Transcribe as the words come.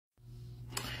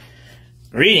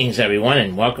Greetings, everyone,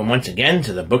 and welcome once again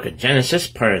to the Book of Genesis,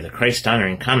 part of the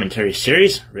Christ-honoring commentary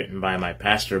series, written by my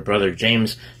pastor, Brother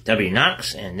James W.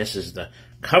 Knox, and this is the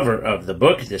cover of the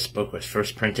book. This book was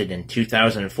first printed in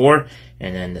 2004,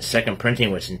 and then the second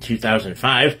printing was in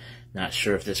 2005. Not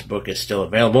sure if this book is still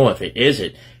available. If it is,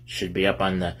 it should be up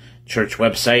on the church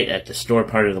website at the store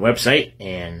part of the website,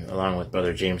 and along with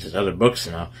Brother James's other books,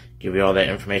 and I'll give you all that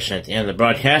information at the end of the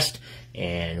broadcast.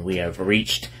 And we have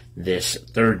reached this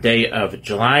third day of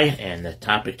July, and the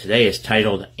topic today is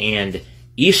titled, And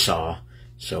Esau.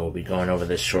 So we'll be going over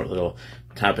this short little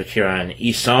topic here on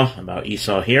Esau, about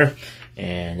Esau here,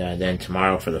 and then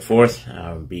tomorrow for the 4th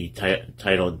will be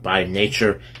titled, By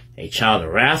Nature, a Child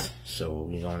of Wrath. So we'll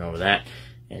be going over that,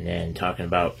 and then talking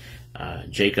about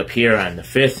Jacob here on the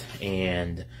 5th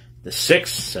and the 6th.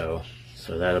 So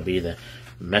that'll be the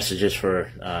messages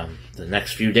for the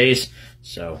next few days.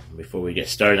 So before we get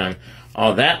started on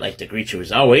all that, I'd like to greet you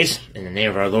as always in the name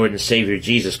of our Lord and Savior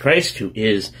Jesus Christ, who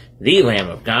is the Lamb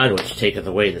of God, which taketh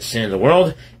away the sin of the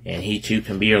world, and he too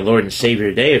can be your Lord and Savior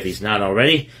today if he's not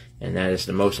already. And that is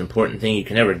the most important thing you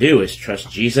can ever do, is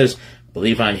trust Jesus,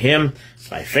 believe on him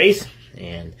by faith,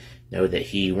 and know that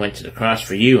he went to the cross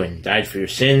for you and died for your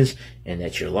sins, and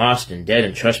that you're lost and dead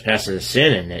and trespassing in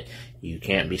sin, and that you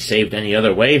can't be saved any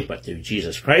other way but through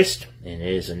Jesus Christ. And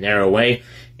it is a narrow way,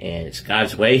 and it's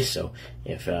God's way. So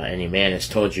if any man has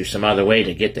told you some other way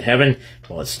to get to heaven,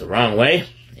 well, it's the wrong way,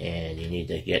 and you need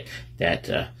to get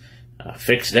that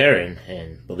fixed there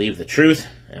and believe the truth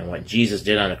and what Jesus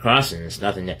did on the cross. And it's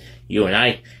nothing that you and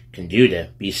I can do to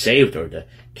be saved or to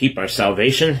keep our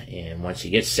salvation. And once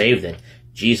you get saved, then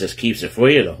Jesus keeps it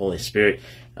for you. The Holy Spirit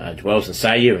dwells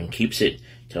inside you and keeps it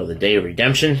till the day of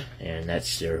redemption, and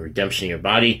that's the redemption of your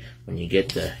body when you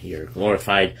get your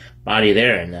glorified body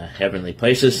there in the heavenly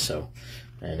places. So,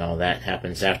 and all that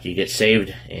happens after you get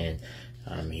saved, and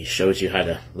he shows you how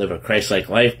to live a Christ-like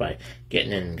life by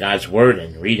getting in God's Word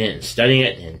and reading it and studying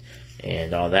it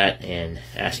and all that, and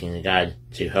asking God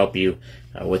to help you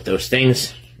with those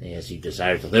things as you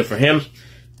desire to live for him.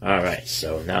 All right,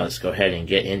 so now let's go ahead and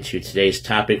get into today's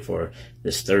topic for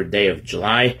this third day of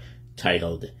July,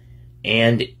 titled,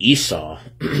 And Esau.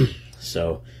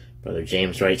 So, Brother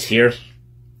James writes here,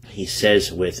 he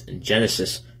says, with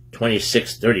Genesis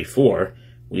 26:34,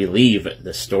 we leave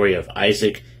the story of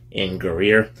Isaac in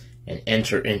Gerar and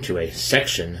enter into a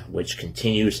section which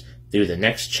continues through the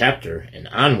next chapter and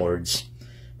onwards.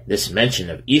 This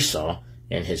mention of Esau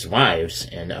and his wives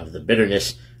and of the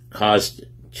bitterness caused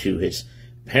to his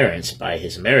parents by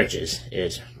his marriages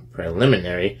is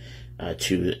preliminary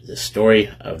to the story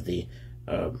of the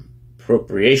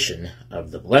appropriation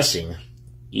of the blessing,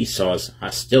 Esau's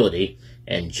hostility,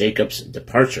 and Jacob's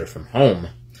departure from home.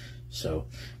 So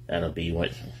that'll be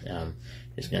what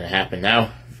is going to happen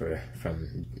now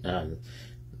from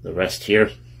the rest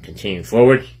here, continuing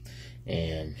forward.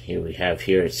 And here we have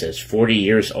it says 40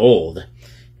 years old.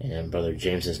 And Brother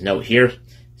James's note here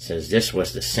says this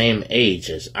was the same age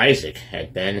as Isaac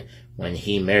had been when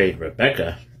he married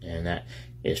Rebekah, and that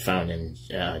is found in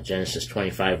Genesis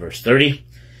 25 verse 30.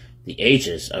 The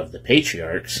ages of the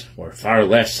patriarchs were far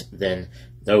less than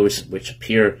those which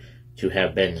appear to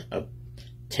have been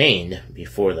obtained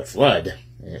before the flood,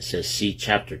 and it says see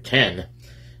chapter 10,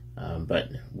 but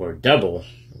were double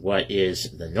what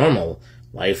is the normal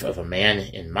life of a man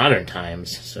in modern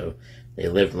times. So they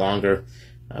lived longer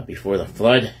before the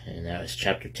flood, and that was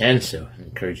chapter 10. So I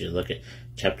encourage you to look at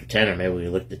chapter 10, or maybe we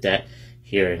looked at that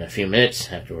here in a few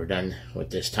minutes after we're done with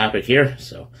this topic here.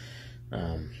 So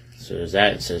there's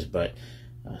that. It says, but,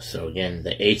 so again,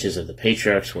 the ages of the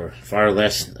patriarchs were far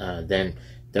less than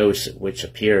those which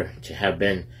appear to have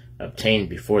been obtained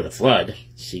before the flood.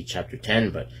 See chapter 10,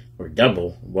 but were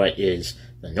double what is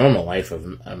the normal life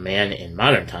of a man in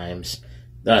modern times.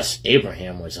 Thus,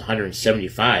 Abraham was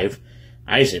 175,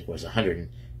 Isaac was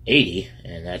 180,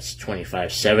 and that's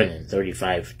 25:7 and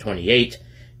 35:28,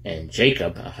 and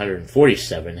Jacob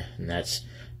 147, and that's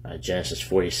Genesis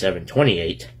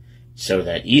 47:28. So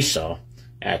that Esau,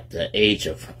 at the age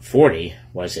of 40,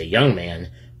 was a young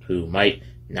man who might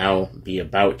now be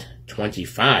about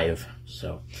 25.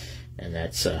 So, and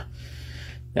that's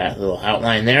that little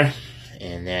outline there.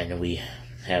 And then we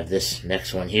have this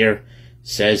next one here.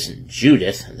 Says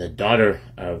Judith, the daughter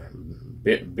of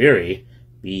Beeri,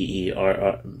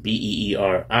 B-E-E-R-I,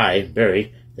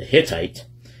 Beeri, the Hittite.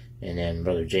 And then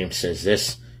Brother James says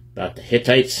this about the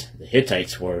Hittites. The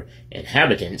Hittites were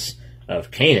inhabitants of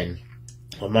Canaan,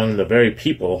 among the very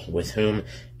people with whom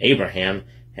Abraham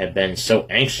had been so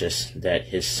anxious that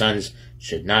his sons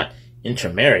should not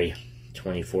intermarry.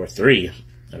 24:3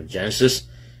 of Genesis.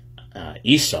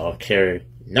 Esau cared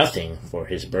nothing for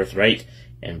his birthright,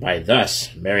 and by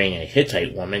thus marrying a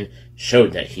Hittite woman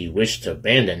showed that he wished to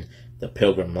abandon the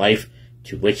pilgrim life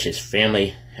to which his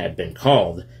family had been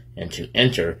called, and to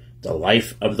enter the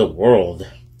life of the world.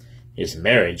 His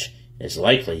marriage is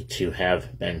likely to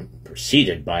have been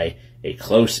preceded by a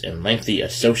close and lengthy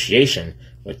association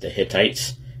with the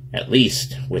Hittites, at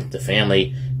least with the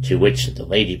family to which the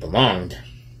lady belonged.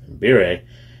 Bered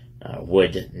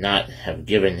would not have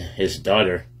given his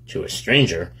daughter to a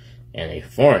stranger, and a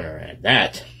foreigner at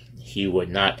that. He would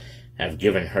not have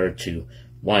given her to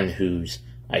one whose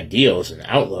ideals and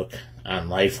outlook on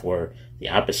life were the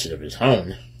opposite of his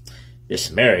own.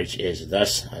 This marriage is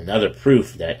thus another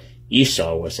proof that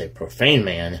Esau was a profane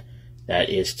man, that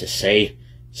is to say,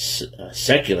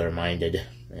 secular-minded,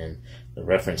 and the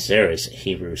reference there is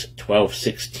Hebrews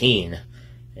 12:16,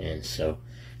 and so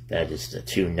that is the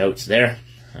two notes there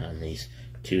on these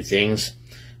two things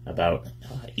about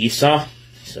Esau.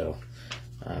 So,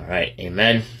 all right,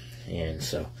 amen. And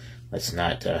so let's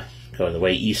not go the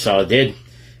way Esau did.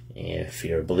 If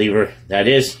you're a believer, that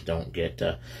is, don't get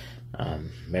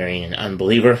marrying an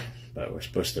unbeliever, but we're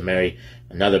supposed to marry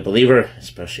another believer,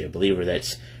 especially a believer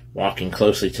that's walking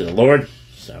closely to the Lord.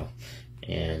 So,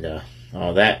 and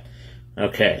all that.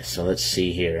 Okay, so let's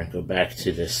see here. Go back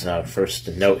to this first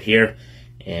note here,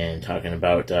 and talking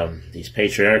about these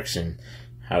patriarchs and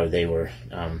how they were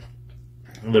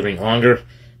living longer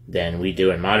than we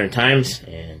do in modern times.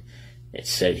 And it's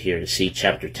said here to see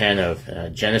chapter 10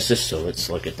 of Genesis, so let's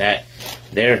look at that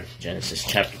there. Genesis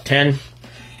chapter 10.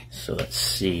 So let's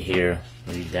see here,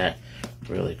 read that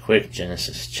really quick.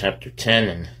 Genesis chapter 10,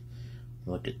 and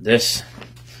look at this.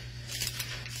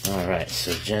 Alright,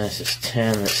 so Genesis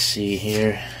 10, let's see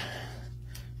here.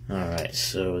 Alright,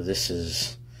 so this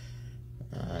is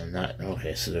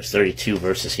okay, so there's 32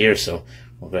 verses here, so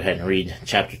we'll go ahead and read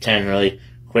chapter 10 really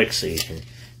quick so you can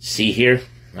see here.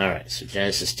 Alright, so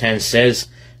Genesis 10 says,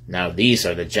 "Now these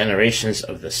are the generations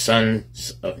of the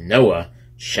sons of Noah,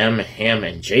 Shem, Ham,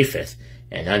 and Japheth,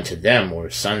 and unto them were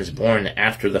sons born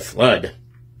after the flood.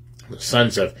 The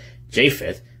sons of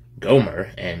Japheth,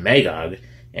 Gomer, and Magog,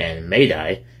 and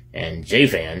Madai, and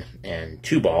Javan, and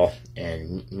Tubal,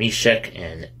 and Meshech,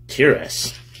 and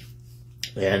Tiras.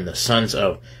 And the sons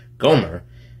of Gomer,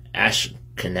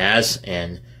 Ashkenaz,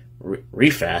 and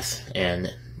Rephath,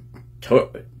 and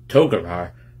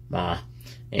Togarmah,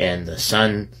 and the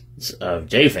sons of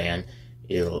Javan,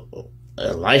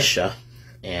 Elisha,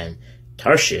 and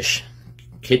Tarshish,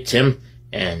 Kittim,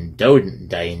 and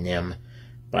Dodanim.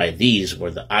 By these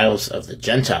were the isles of the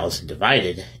Gentiles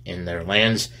divided in their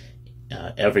lands,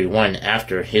 every one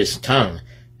after his tongue,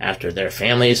 after their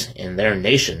families in their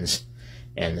nations.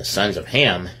 And the sons of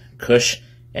Ham, Cush,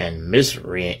 and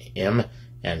Mizraim,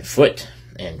 and Phut,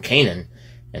 and Canaan.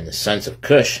 And the sons of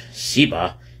Cush,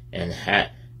 Seba, and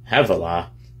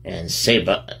Havilah, and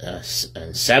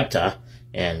Sabta,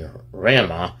 and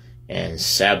Ramah, and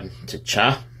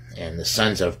Sabtachah. And the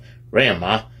sons of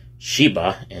Ramah,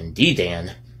 Sheba, and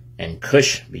Dedan. And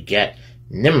Cush begat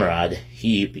Nimrod.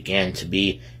 He began to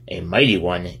be a mighty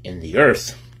one in the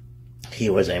earth. He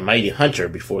was a mighty hunter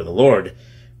before the Lord.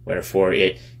 Wherefore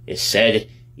it is said,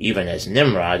 even as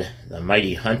Nimrod, the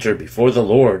mighty hunter before the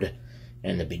Lord.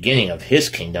 And the beginning of his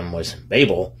kingdom was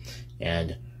Babel,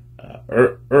 and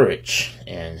Urich,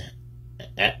 and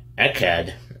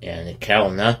Akkad, and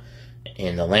Calneh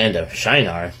in the land of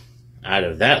Shinar. Out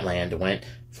of that land went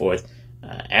forth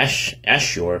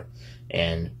Ashur,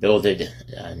 and builded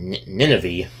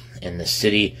Nineveh, and the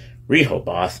city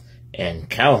Rehoboth, and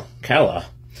Calah,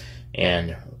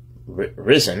 and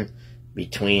risen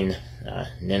between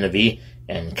Nineveh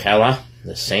and Calah.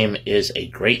 The same is a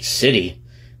great city.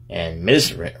 And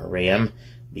Mizraim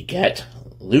begat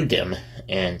Ludim,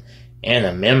 and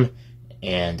Anamim,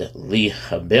 and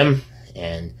Lehabim,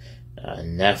 and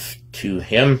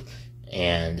Nephtuhim,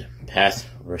 and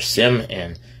Pathrasim,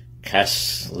 and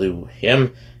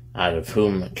Casluhim, out of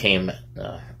whom came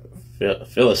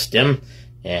Philistim,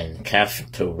 and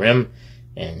Caphtorim.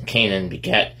 And Canaan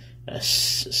begat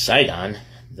Sidon,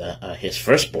 his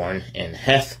firstborn, and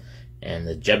Heth, and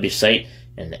the Jebusite,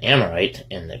 and the Amorite,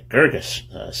 and the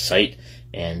Girgasite,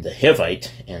 and the Hivite,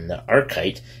 and the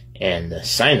Arkite, and the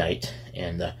Sinite,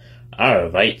 and the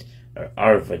Arvite,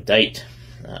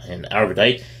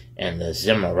 and the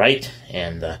Zemarite,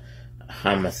 and the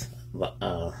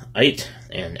Hamathite.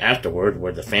 And afterward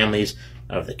were the families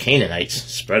of the Canaanites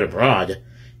spread abroad.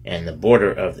 And the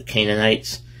border of the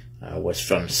Canaanites was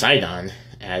from Sidon,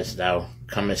 as thou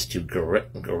comest to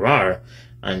Gerar,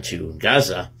 unto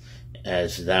Gaza,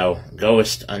 as thou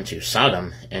goest unto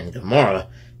Sodom and Gomorrah,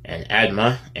 and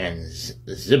Admah, and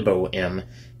Zeboim,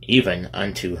 even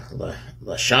unto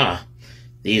Lashah.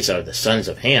 These are the sons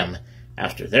of Ham,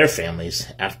 after their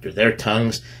families, after their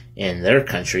tongues, in their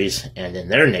countries, and in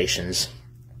their nations,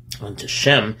 unto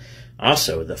Shem,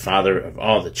 also the father of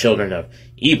all the children of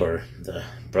Eber, the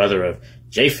brother of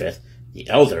Japheth, the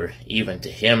elder, even to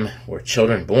him were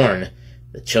children born,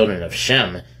 the children of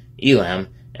Shem, Elam,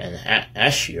 and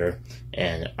Ashur,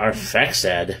 and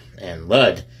Arphaxad, and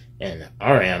Lud, and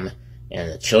Aram,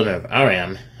 and the children of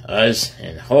Aram, Uz,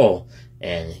 and Hul,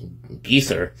 and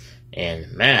Gether,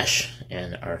 and Mash,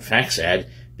 and Arphaxad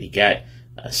begat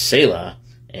Selah,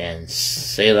 and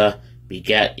Selah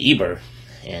begat Eber,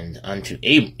 and unto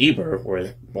Eber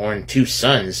were born 2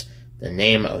 sons. The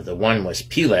name of the one was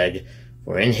Peleg,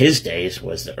 for in his days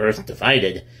was the earth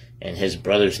divided, and his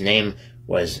brother's name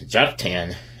was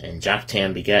Joktan, and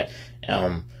Joktan begat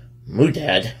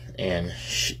Mudad, and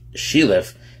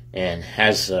Sheleph, and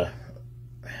Hazar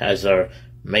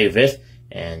Mavith,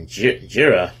 and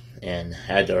Jirah, and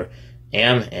Hadar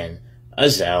Am, and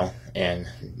Uzal, and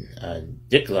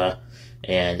Diklah,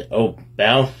 and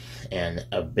Obal, and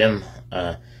Abim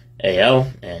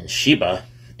and Sheba,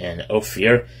 and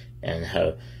Ophir, and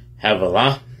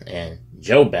Havilah, and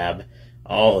Jobab.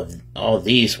 All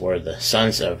these were the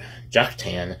sons of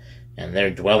Joktan, and their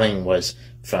dwelling was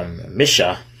from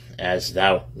Mishah, as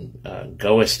thou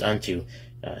goest unto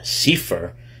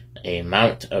Sephir, a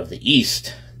mount of the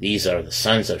east. These are the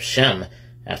sons of Shem,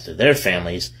 after their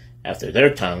families, after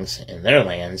their tongues, in their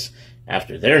lands,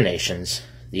 after their nations.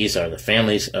 These are the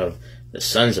families of the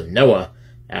sons of Noah,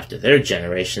 after their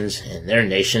generations, in their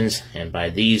nations, and by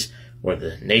these were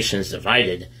the nations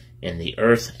divided in the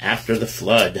earth after the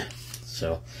flood.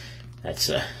 So that's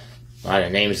a lot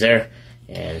of names there,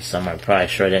 and some I'm probably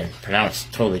sure I didn't pronounce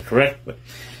totally correct, but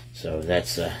so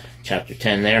that's chapter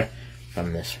 10 there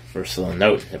from this first little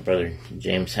note that Brother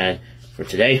James had for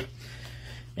today.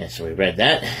 And so we read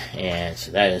that, and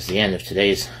so that is the end of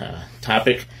today's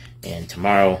topic. And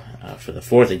tomorrow, for the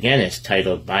 4th again, is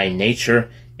titled By Nature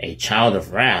a Child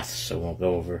of Wrath. So we'll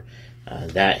go over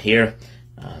that here,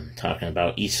 talking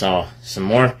about Esau some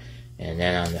more. And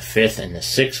then on the 5th and the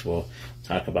 6th, we'll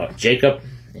talk about Jacob.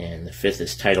 And the 5th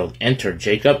is titled Enter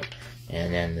Jacob.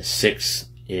 And then the 6th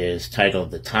is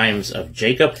titled The Times of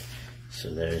Jacob.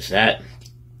 So there's that.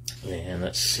 And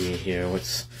let's see here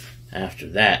what's after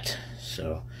that.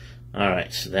 So,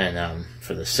 alright, so then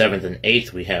for the 7th and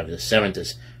 8th, we have the 7th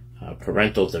is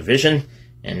parental division,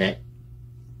 and then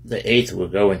the 8th will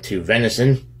go into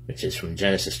venison, which is from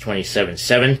Genesis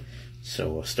 27:7.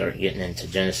 So we'll start getting into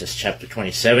Genesis chapter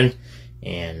 27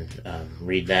 and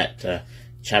read that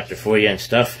chapter for you and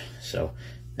stuff. So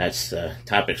that's the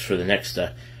topics for the next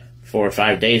 4 or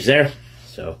 5 days there.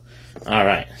 So,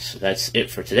 alright, so that's it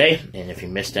for today. And if you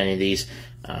missed any of these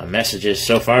messages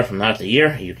so far from throughout the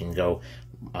year, you can go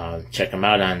check them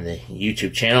out on the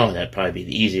YouTube channel. That'd probably be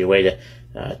the easier way to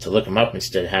look them up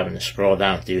instead of having to scroll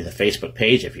down through the Facebook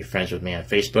page. If you're friends with me on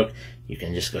Facebook, you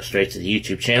can just go straight to the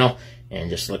YouTube channel and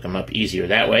just look them up easier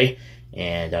that way.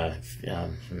 And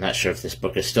I'm not sure if this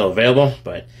book is still available,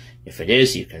 but if it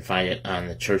is, you can find it on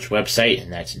the church website,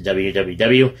 and that's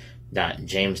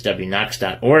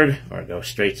www.jameswknox.org, or go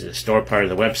straight to the store part of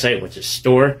the website, which is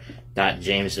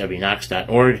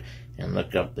store.jameswknox.org, and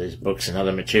look up his books and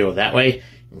other material that way,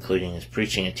 including his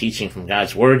preaching and teaching from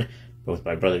God's Word, both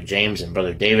by Brother James and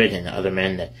Brother David and other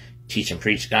men that teach and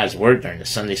preach God's Word during the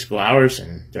Sunday school hours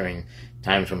and during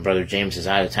times when Brother James is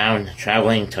out of town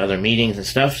traveling to other meetings and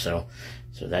stuff. So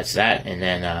that's that. And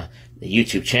then the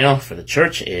YouTube channel for the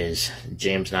church is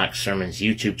James Knox Sermons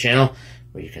YouTube channel,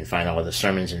 where you can find all the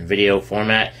sermons in video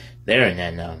format there, and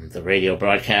then the radio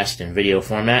broadcast in video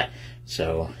format.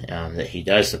 So that he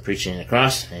does the preaching of the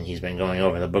cross, and he's been going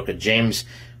over the book of James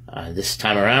this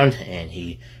time around, and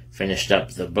he finished up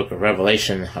the book of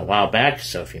Revelation a while back.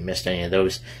 So if you missed any of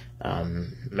those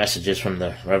messages from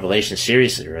the Revelation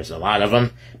series, there is a lot of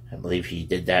them. I believe he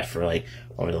did that for like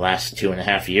over the last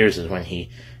 2.5 years is when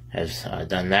he has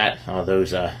done that. All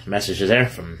those messages there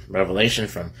from Revelation,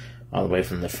 from all the way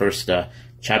from the first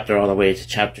chapter all the way to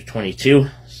chapter 22.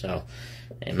 So,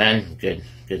 amen. Good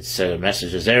set of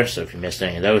messages there. So if you missed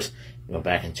any of those, go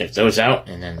back and check those out.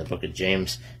 And then the book of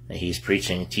James that he's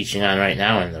preaching and teaching on right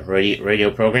now in the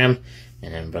radio program.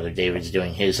 And then Brother David's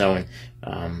doing his own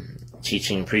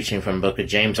teaching and preaching from the book of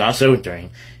James also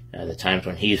during the times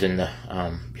when he's in the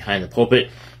behind the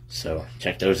pulpit. So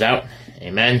check those out.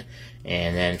 Amen.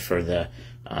 And then for the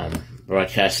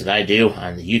broadcast that I do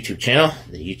on the YouTube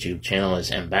channel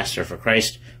is Ambassador for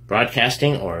Christ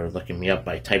Broadcasting, or looking me up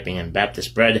by typing in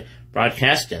Baptist Bread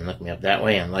Broadcast, and look me up that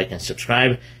way, and like and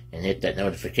subscribe and hit that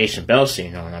notification bell so you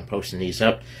know when I'm posting these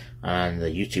up on the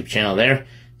YouTube channel there.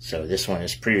 So this one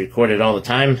is pre-recorded all the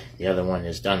time. The other one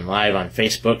is done live on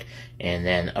Facebook and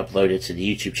then uploaded to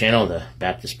the YouTube channel, the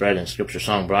Baptist Bread and Scripture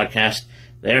Song broadcast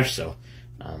there. So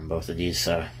both of these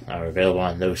are available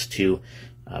on those two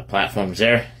platforms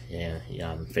there,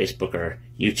 Facebook or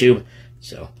YouTube.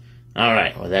 So, all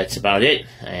right, well, that's about it,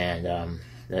 and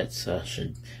that's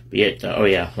should be it. Oh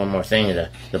yeah, one more thing: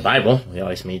 the Bible. We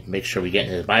always make sure we get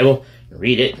into the Bible, and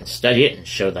read it, and study it, and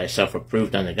show thyself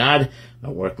approved unto God,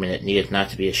 a workman that needeth not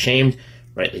to be ashamed,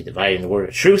 rightly dividing the word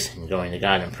of truth, and going to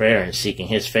God in prayer and seeking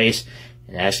His face,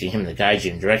 and asking Him to guide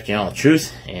you and direct you in all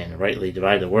truth, and rightly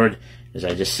divide the word, as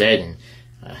I just said, and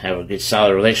have a good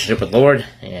solid relationship with the Lord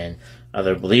and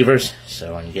other believers.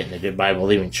 So, and get in a good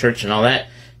Bible-believing church and all that.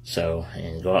 So,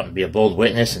 and go out and be a bold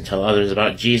witness and tell others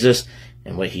about Jesus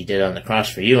and what He did on the cross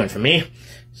for you and for me.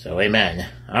 So, amen.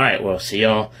 All right, we'll see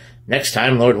y'all next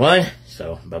time, Lord willing.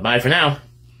 So, bye-bye for now.